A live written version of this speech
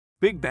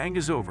Big Bang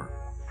is over.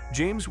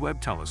 James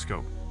Webb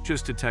Telescope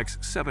just detects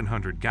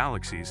 700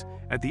 galaxies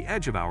at the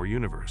edge of our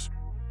universe.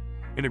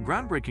 In a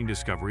groundbreaking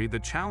discovery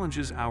that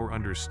challenges our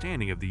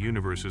understanding of the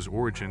universe's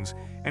origins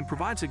and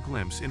provides a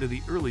glimpse into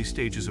the early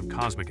stages of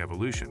cosmic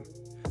evolution,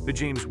 the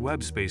James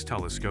Webb Space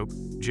Telescope,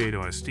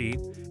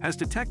 JWST, has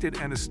detected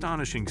an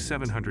astonishing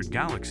 700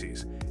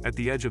 galaxies at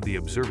the edge of the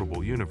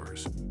observable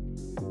universe.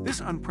 This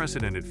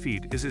unprecedented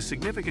feat is a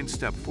significant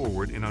step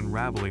forward in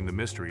unraveling the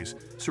mysteries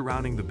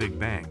surrounding the Big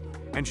Bang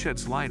and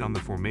sheds light on the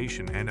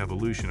formation and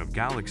evolution of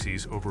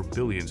galaxies over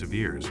billions of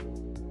years.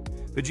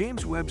 The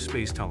James Webb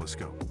Space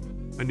Telescope,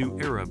 a new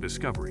era of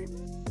discovery.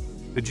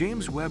 The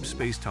James Webb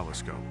Space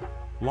Telescope,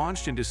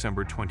 launched in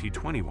December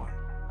 2021,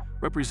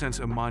 represents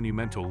a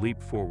monumental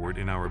leap forward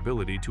in our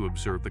ability to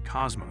observe the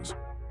cosmos.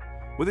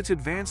 With its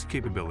advanced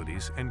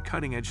capabilities and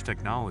cutting-edge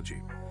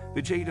technology,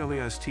 the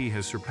JWST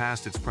has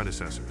surpassed its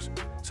predecessors,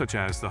 such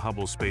as the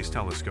Hubble Space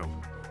Telescope,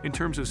 in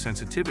terms of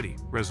sensitivity,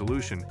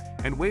 resolution,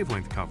 and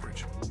wavelength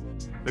coverage.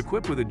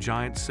 Equipped with a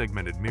giant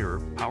segmented mirror,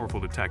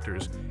 powerful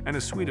detectors, and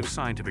a suite of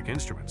scientific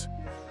instruments,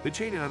 the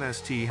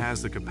JWST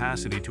has the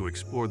capacity to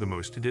explore the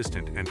most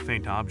distant and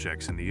faint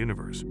objects in the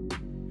universe.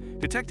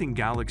 Detecting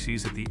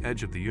galaxies at the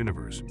edge of the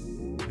universe,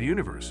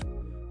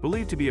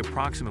 believed to be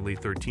approximately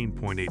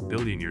 13.8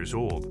 billion years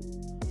old,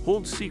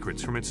 holds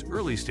secrets from its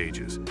early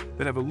stages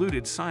that have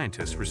eluded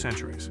scientists for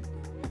centuries.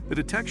 The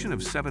detection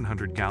of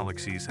 700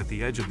 galaxies at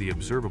the edge of the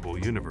observable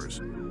universe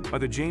by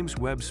the James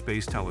Webb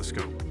Space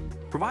Telescope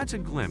provides a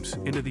glimpse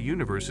into the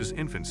universe's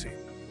infancy,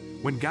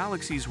 when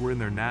galaxies were in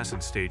their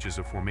nascent stages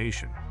of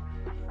formation.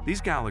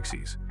 These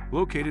galaxies,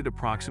 located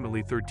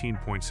approximately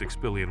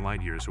 13.6 billion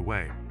light-years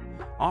away,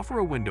 offer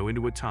a window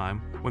into a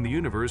time when the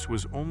universe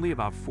was only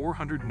about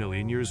 400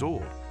 million years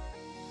old.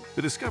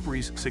 The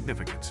discovery's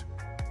significance.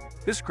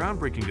 This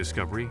groundbreaking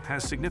discovery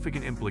has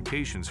significant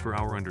implications for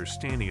our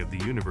understanding of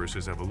the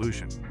universe's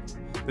evolution.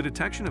 The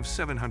detection of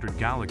 700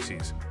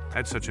 galaxies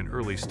at such an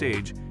early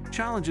stage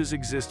challenges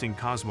existing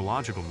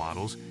cosmological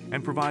models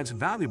and provides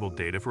valuable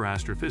data for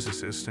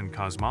astrophysicists and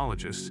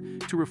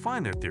cosmologists to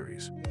refine their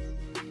theories.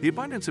 The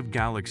abundance of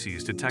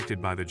galaxies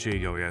detected by the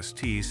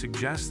JWST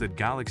suggests that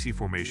galaxy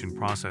formation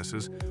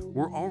processes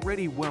were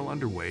already well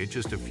underway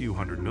just a few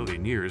hundred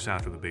million years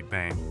after the Big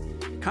Bang,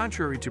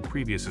 contrary to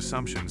previous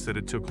assumptions that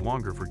it took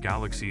longer for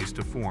galaxies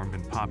to form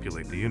and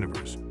populate the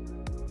universe.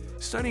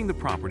 Studying the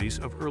properties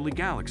of early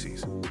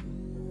galaxies.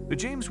 The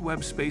James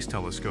Webb Space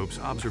Telescope's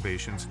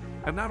observations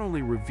have not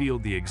only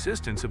revealed the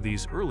existence of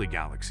these early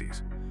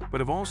galaxies,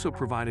 but have also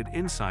provided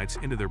insights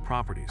into their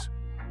properties.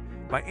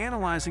 By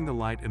analyzing the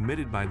light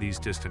emitted by these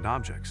distant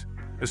objects,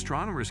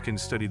 astronomers can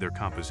study their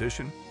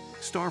composition,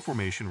 star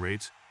formation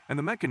rates, and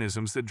the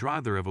mechanisms that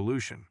drive their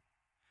evolution.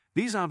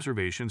 These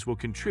observations will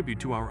contribute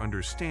to our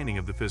understanding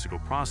of the physical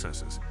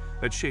processes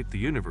that shape the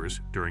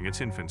universe during its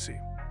infancy.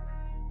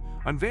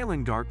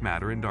 Unveiling dark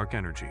matter and dark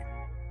energy.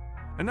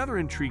 Another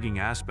intriguing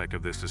aspect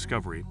of this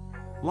discovery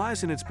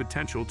lies in its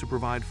potential to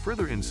provide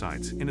further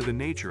insights into the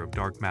nature of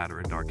dark matter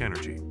and dark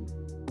energy.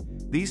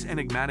 These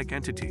enigmatic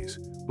entities,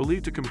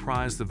 believed to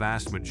comprise the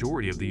vast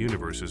majority of the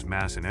universe's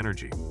mass and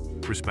energy,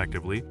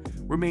 respectively,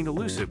 remain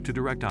elusive to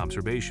direct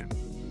observation.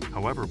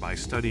 However, by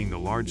studying the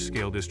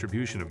large-scale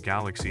distribution of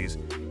galaxies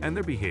and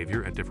their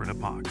behavior at different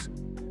epochs,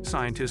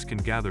 scientists can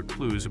gather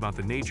clues about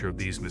the nature of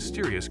these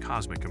mysterious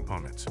cosmic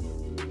components.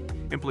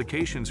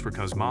 Implications for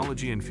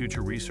cosmology and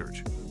future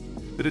research.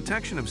 The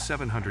detection of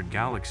 700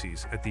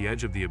 galaxies at the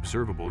edge of the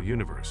observable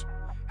universe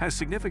has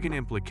significant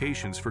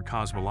implications for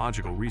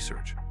cosmological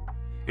research.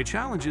 It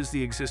challenges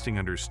the existing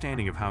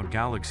understanding of how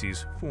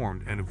galaxies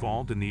formed and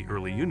evolved in the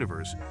early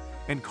universe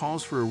and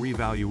calls for a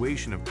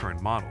reevaluation of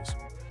current models.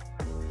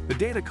 The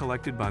data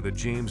collected by the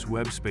James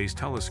Webb Space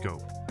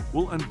Telescope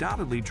will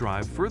undoubtedly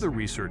drive further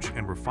research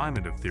and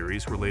refinement of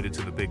theories related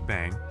to the Big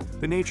Bang,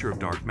 the nature of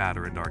dark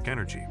matter and dark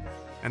energy,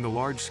 and the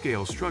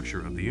large-scale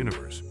structure of the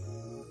universe.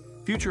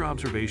 Future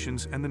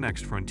observations and the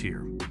next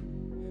frontier.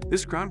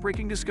 This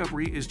groundbreaking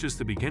discovery is just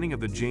the beginning of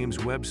the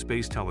James Webb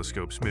Space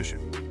Telescope's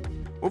mission.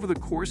 Over the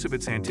course of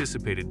its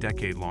anticipated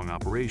decade-long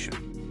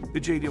operation, the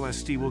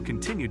JWST will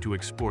continue to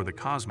explore the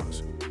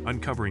cosmos,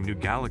 uncovering new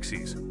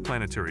galaxies,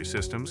 planetary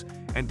systems,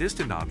 and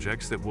distant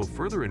objects that will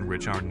further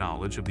enrich our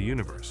knowledge of the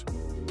universe.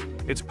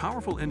 Its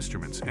powerful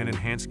instruments and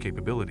enhanced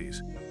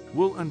capabilities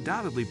will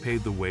undoubtedly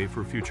pave the way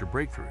for future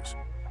breakthroughs,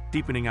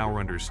 deepening our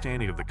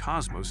understanding of the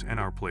cosmos and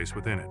our place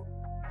within it.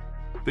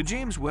 The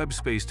James Webb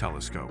Space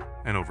Telescope,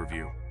 an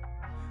overview.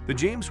 The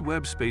James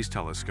Webb Space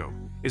Telescope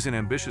is an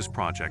ambitious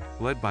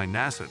project led by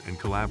NASA in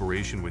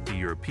collaboration with the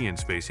European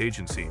Space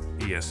Agency,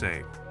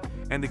 ESA,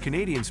 and the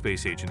Canadian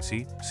Space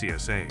Agency,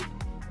 CSA.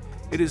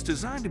 It is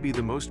designed to be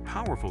the most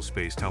powerful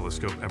space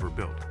telescope ever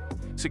built,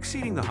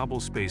 succeeding the Hubble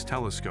Space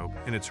Telescope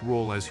in its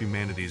role as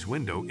humanity's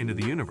window into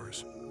the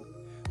universe.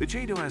 The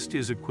JWST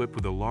is equipped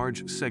with a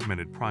large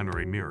segmented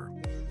primary mirror,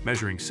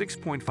 measuring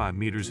 6.5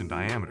 meters in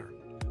diameter,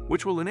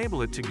 which will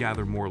enable it to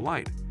gather more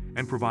light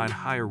and provide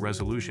higher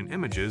resolution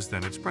images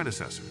than its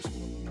predecessors.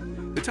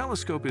 The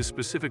telescope is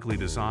specifically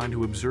designed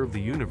to observe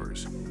the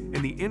universe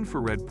in the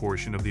infrared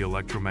portion of the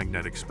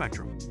electromagnetic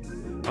spectrum,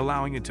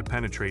 allowing it to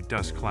penetrate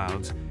dust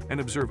clouds and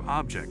observe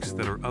objects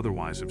that are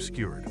otherwise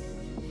obscured.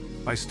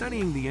 By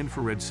studying the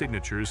infrared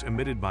signatures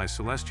emitted by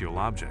celestial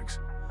objects,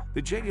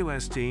 the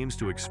JWST aims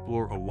to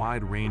explore a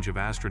wide range of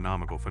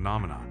astronomical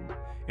phenomena,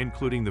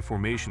 including the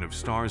formation of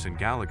stars and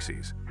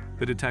galaxies,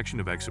 the detection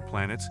of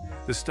exoplanets,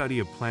 the study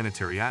of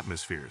planetary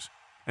atmospheres,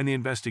 and the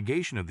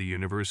investigation of the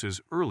universe's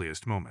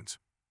earliest moments.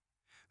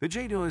 The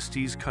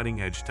JWST's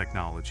cutting-edge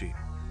technology.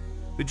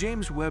 The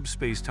James Webb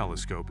Space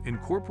Telescope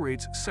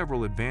incorporates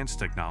several advanced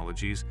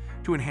technologies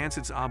to enhance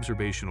its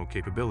observational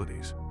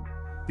capabilities.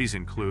 These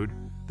include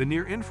the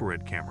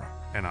Near-Infrared Camera,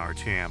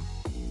 NIRCam.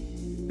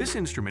 This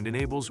instrument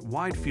enables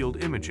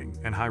wide-field imaging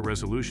and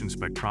high-resolution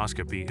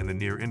spectroscopy in the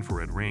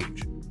near-infrared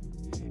range.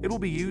 It will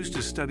be used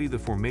to study the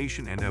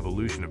formation and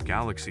evolution of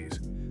galaxies,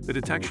 the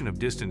detection of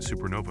distant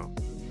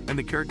supernovae, and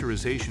the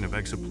characterization of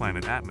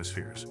exoplanet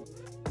atmospheres.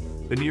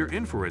 The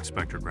Near-Infrared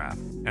Spectrograph,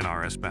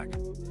 NIRSpec.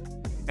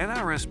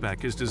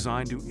 NIRSpec is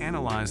designed to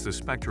analyze the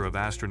spectra of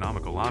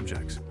astronomical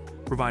objects,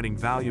 providing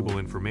valuable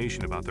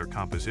information about their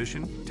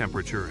composition,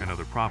 temperature, and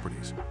other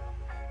properties.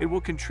 It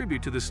will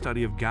contribute to the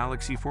study of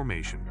galaxy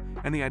formation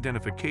and the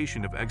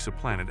identification of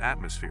exoplanet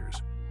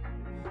atmospheres.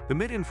 The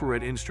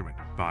Mid-Infrared Instrument,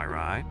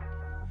 MIRI.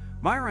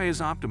 MIRI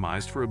is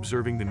optimized for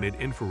observing the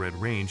mid-infrared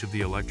range of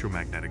the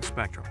electromagnetic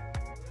spectrum.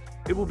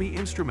 It will be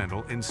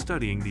instrumental in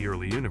studying the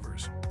early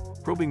universe,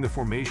 probing the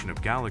formation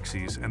of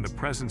galaxies and the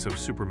presence of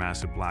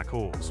supermassive black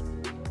holes.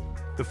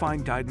 The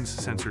Fine Guidance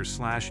Sensor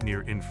 /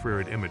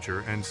 Near-Infrared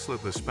Imager and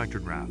Slitless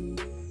Spectrograph,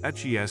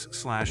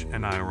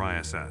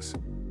 FGS/NIRISS.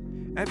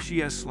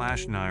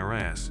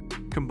 FGS/NIRIS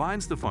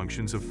combines the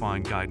functions of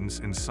fine guidance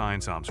and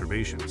science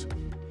observations.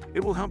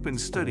 It will help in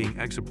studying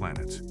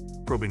exoplanets,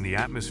 probing the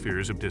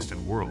atmospheres of distant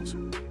worlds,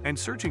 and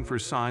searching for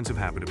signs of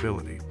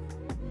habitability.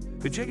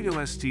 The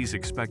JWST's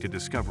expected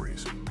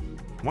discoveries.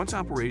 Once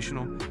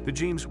operational, the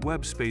James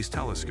Webb Space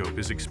Telescope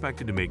is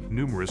expected to make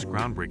numerous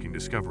groundbreaking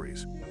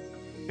discoveries.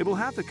 It will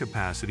have the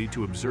capacity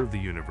to observe the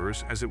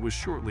universe as it was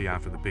shortly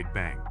after the Big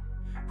Bang,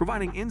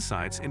 providing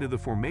insights into the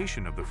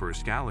formation of the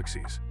first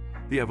galaxies,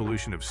 the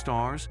evolution of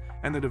stars,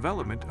 and the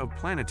development of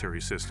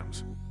planetary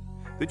systems.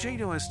 The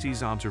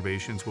JWST's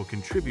observations will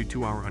contribute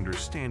to our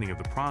understanding of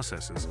the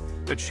processes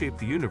that shape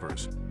the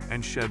universe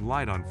and shed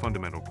light on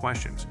fundamental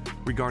questions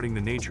regarding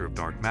the nature of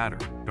dark matter,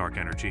 dark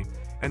energy,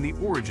 and the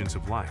origins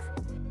of life.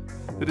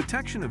 The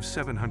detection of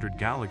 700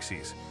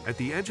 galaxies at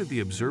the edge of the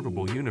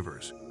observable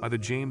universe by the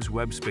James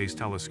Webb Space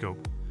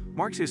Telescope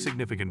marks a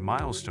significant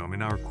milestone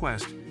in our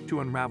quest to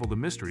unravel the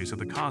mysteries of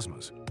the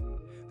cosmos.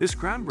 This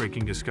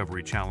groundbreaking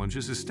discovery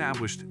challenges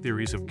established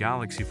theories of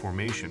galaxy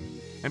formation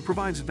and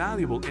provides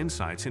valuable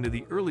insights into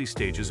the early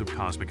stages of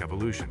cosmic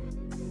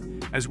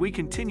evolution. As we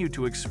continue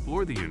to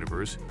explore the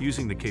universe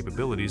using the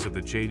capabilities of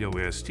the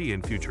JWST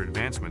and future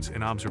advancements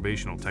in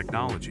observational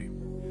technology,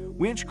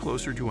 we inch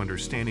closer to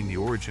understanding the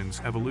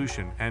origins,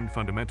 evolution, and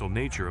fundamental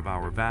nature of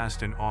our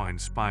vast and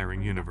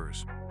awe-inspiring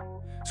universe.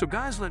 So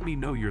guys, let me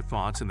know your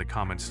thoughts in the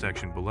comments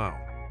section below.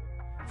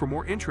 For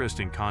more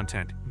interesting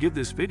content, give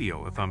this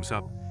video a thumbs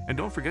up and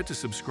don't forget to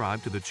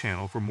subscribe to the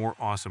channel for more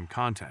awesome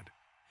content.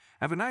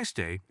 Have a nice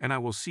day, and I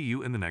will see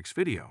you in the next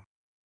video.